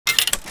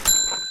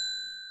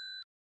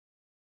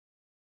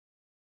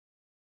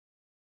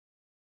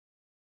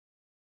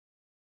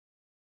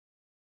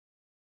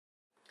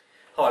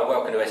Hi,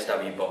 welcome to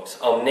SW Box.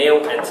 I'm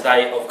Neil and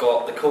today I've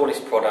got the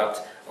coolest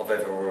product I've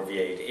ever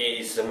reviewed. It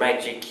is the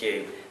Magic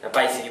Cube. Now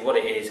basically what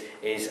it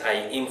is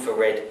an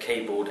infrared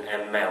keyboard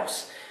and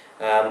mouse.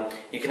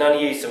 You can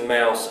only use the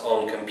mouse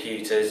on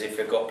computers. If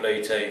you've got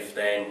Bluetooth,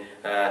 then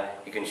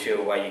you can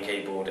shoo away your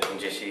keyboard and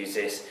just use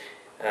this.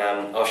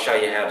 I'll show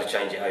you how to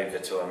change it over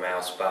to a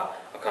mouse, but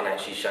I can't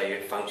actually show you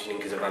it functioning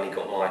because I've only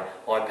got my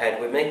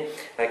iPad with me.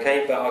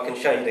 Okay, but I can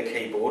show you the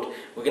keyboard.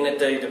 We're going to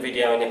do the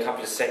video in a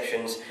couple of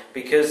sections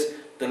because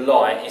the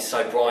light is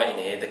so bright in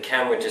here, the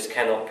camera just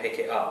cannot pick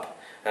it up,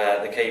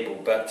 the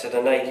keyboard, but to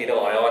the naked eye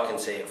I can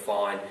see it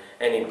fine.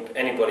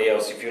 Anybody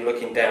else, if you're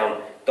looking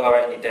down,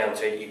 directly down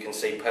to it, you can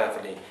see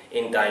perfectly.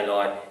 In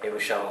daylight it will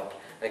show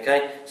up.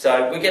 Okay,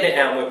 so we get it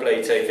out and we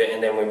Bluetooth it,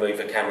 and then we move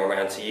the camera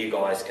around so you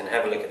guys can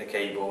have a look at the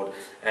keyboard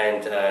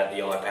and the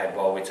iPad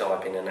while we're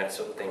typing and that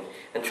sort of thing.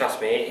 And trust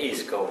me, it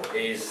is cool.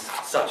 It is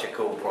such a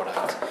cool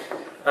product.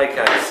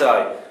 Okay,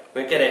 so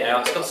we get it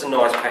out. It's got some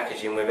nice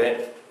packaging with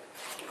it.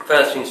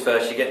 First things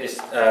first, you get this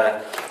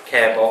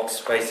care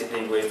box,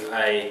 basically with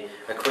a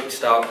quick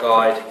start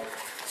guide,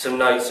 some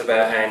notes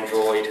about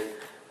Android.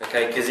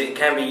 Okay, because it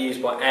can be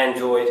used by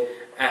Android,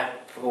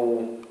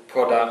 Apple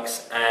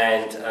products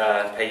and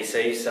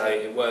PCs, so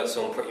it works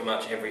on pretty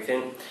much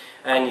everything.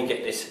 And you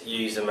get this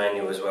user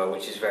manual as well,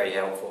 which is very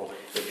helpful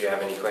if you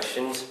have any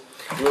questions.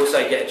 You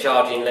also get a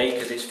charging lead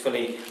because it's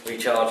fully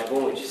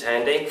rechargeable, which is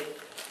handy.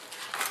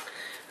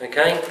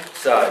 Okay,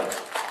 so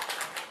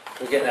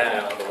we'll get that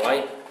out of the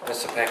way.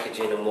 That's the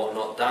packaging and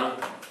whatnot done.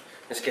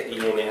 Let's get the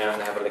unit out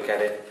and have a look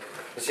at it.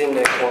 It's in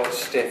there quite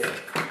stiff.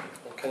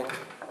 Okay,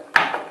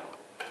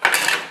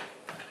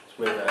 let's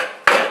move that.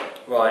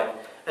 Right.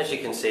 As you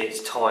can see,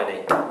 it's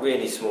tiny,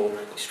 really small,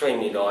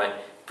 extremely light.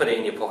 Put it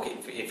in your pocket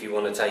if you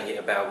want to take it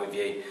about with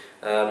you.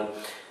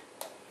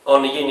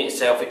 On the unit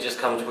itself, it just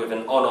comes with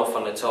an on-off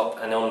on the top,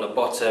 and on the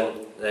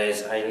bottom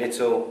there's a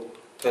little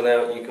pull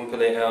out. You can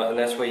pull it out and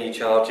that's where you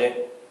charge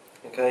it.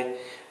 Okay,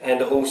 and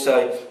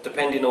also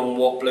depending on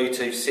what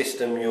Bluetooth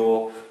system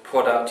your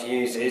product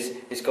uses,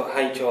 it's got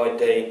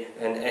HID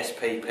and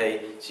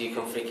SPP, so you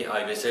can flick it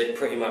over, so it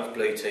pretty much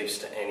Bluetooths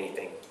to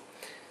anything.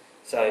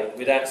 So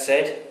with that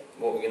said,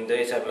 what we're going to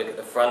do is have a look at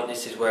the front.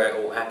 This is where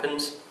it all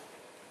happens.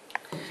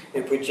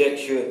 It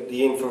projects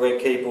the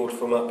infrared keyboard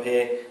from up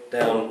here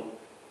down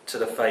to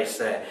the face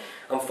there.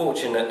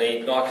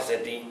 Unfortunately, like I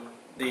said,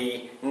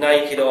 the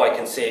naked eye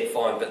can see it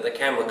fine, but the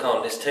camera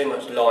can't. There's too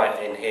much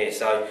light in here,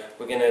 so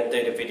we're going to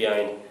do the video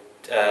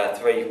in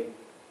three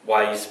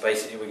ways.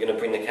 Basically, we're going to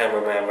bring the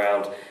cameraman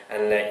round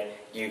and let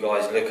you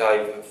guys look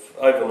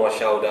over my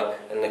shoulder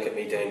and look at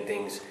me doing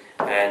things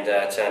and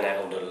turn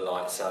out all the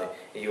lights, so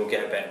you'll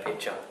get a better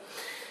picture.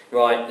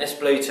 Right, let's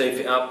Bluetooth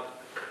it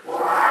up.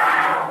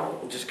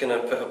 I'm just going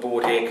to put a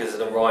board here because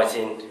the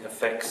writing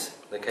affects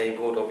the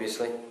keyboard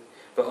obviously,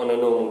 but on a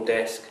normal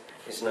desk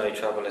it's no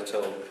trouble at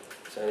all.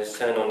 So let's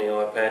turn on the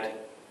iPad,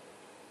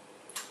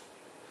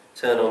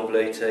 turn on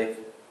Bluetooth,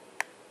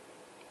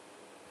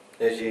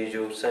 as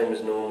usual, same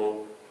as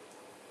normal.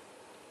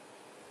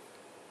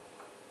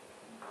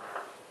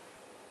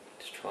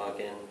 Let's try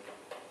again.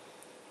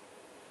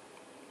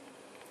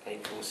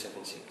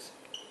 8476.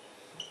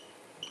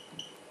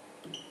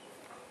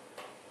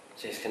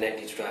 So it's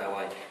connected straight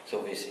away, it's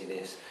obviously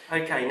this.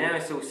 Okay, now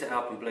it's all set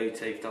up and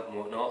Bluetoothed up and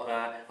whatnot.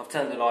 I've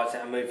turned the lights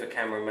out and moved the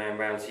cameraman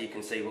around so you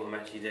can see what I'm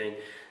actually doing.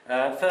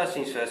 First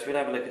things first, we'll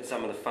have a look at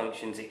some of the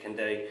functions it can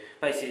do.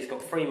 Basically it's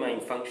got three main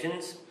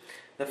functions.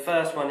 The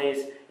first one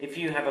is, if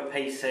you have a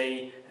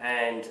PC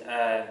and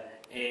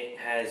it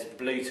has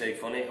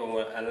Bluetooth on it,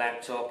 or a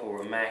laptop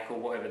or a Mac or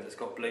whatever that's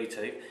got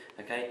Bluetooth,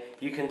 okay,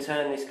 you can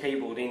turn this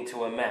keyboard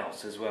into a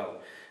mouse as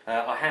well.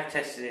 I have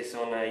tested this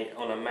on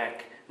a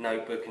Mac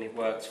notebook and it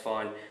works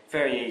fine.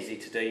 Very easy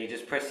to do. You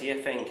just press the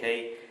FN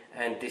key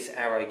and this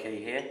arrow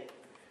key here,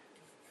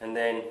 and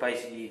then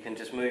basically you can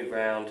just move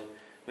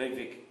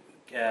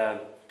your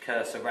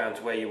cursor around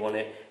to where you want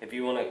it. If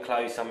you want to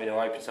close something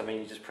or open something,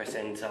 you just press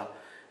enter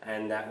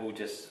and that will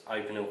just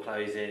open or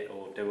close it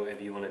or do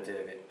whatever you want to do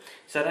with it.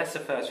 So that's the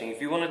first thing. If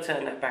you want to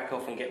turn that back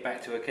off and get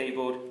back to a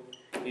keyboard,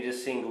 you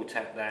just single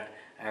tap that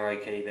arrow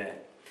key there.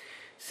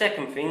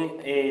 Second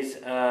thing is,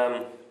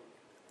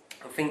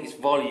 I think its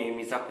volume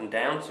is up and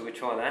down, so we'll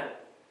try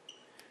that.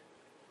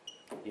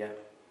 Yeah.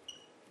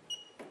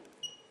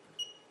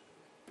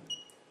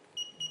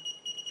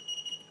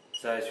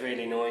 So it's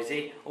really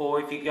noisy. Or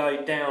if you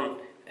go down,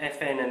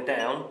 FN and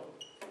down,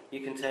 you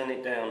can turn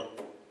it down.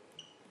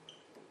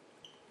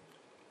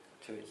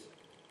 So it's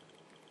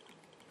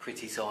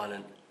pretty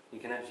silent. You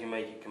can actually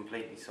make it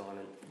completely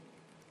silent.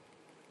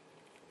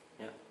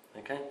 Yeah,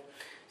 okay.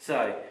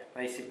 So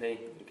basically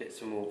you get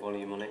some more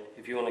volume on it.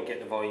 If you want to get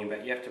the volume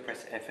back, you have to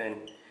press FN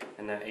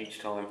and that each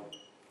time.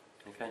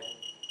 Okay,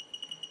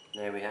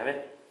 there we have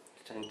it.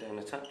 Turn it down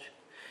a touch.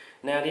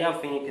 Now the other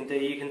thing you can do,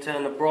 you can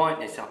turn the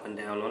brightness up and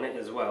down on it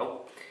as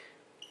well.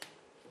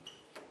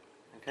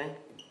 Okay,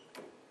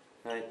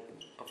 so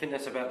I think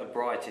that's about the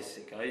brightest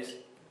it goes.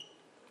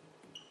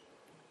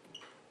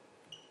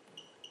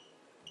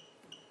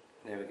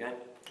 There we go.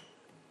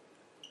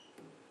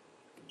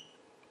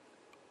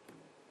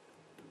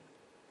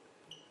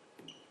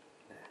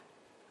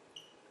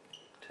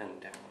 turn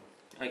it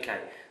down. Okay,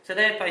 so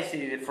they're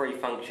basically the three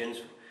functions.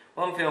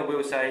 One thing I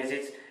will say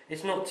is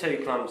it's not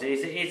too clumsy, it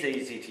is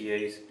easy to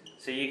use.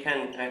 So you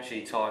can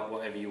actually type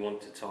whatever you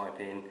want to type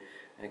in,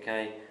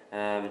 okay,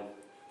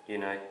 you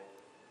know.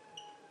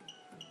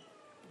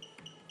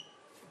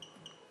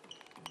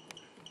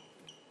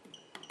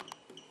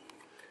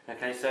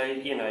 Okay, so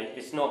you know,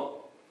 it's not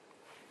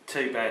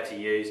too bad to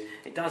use.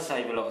 It does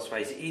save a lot of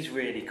space. It is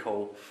really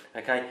cool.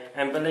 Okay,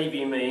 and believe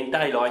you me, in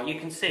daylight you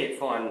can see it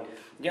fine.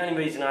 The only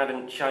reason I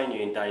haven't shown you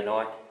in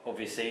daylight,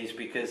 obviously, is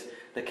because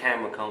the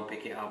camera can't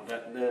pick it up.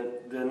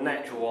 The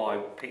natural eye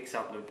picks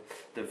up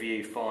the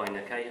view fine.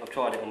 Okay, I've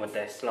tried it on my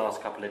desk the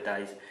last couple of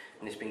days,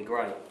 and it's been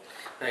great.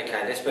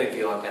 Okay, let's move the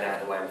iPad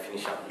out of the way and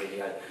finish up the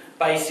video.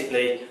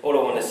 Basically, all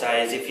I want to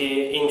say is if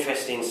you're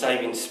interested in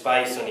saving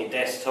space on your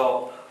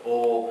desktop,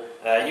 or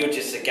you're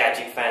just a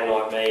gadget fan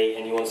like me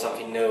and you want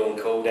something new and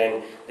cool,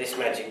 then this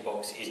Magic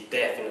Box is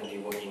definitely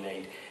what you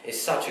need.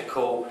 It's such a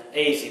cool,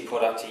 easy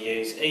product to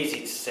use,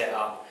 easy to set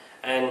up,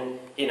 and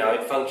you know,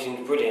 it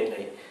functions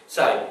brilliantly.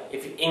 So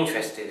if you're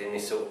interested in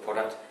this sort of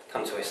product,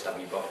 come to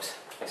SW Box.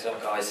 Thanks a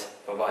lot guys,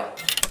 bye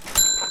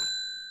bye.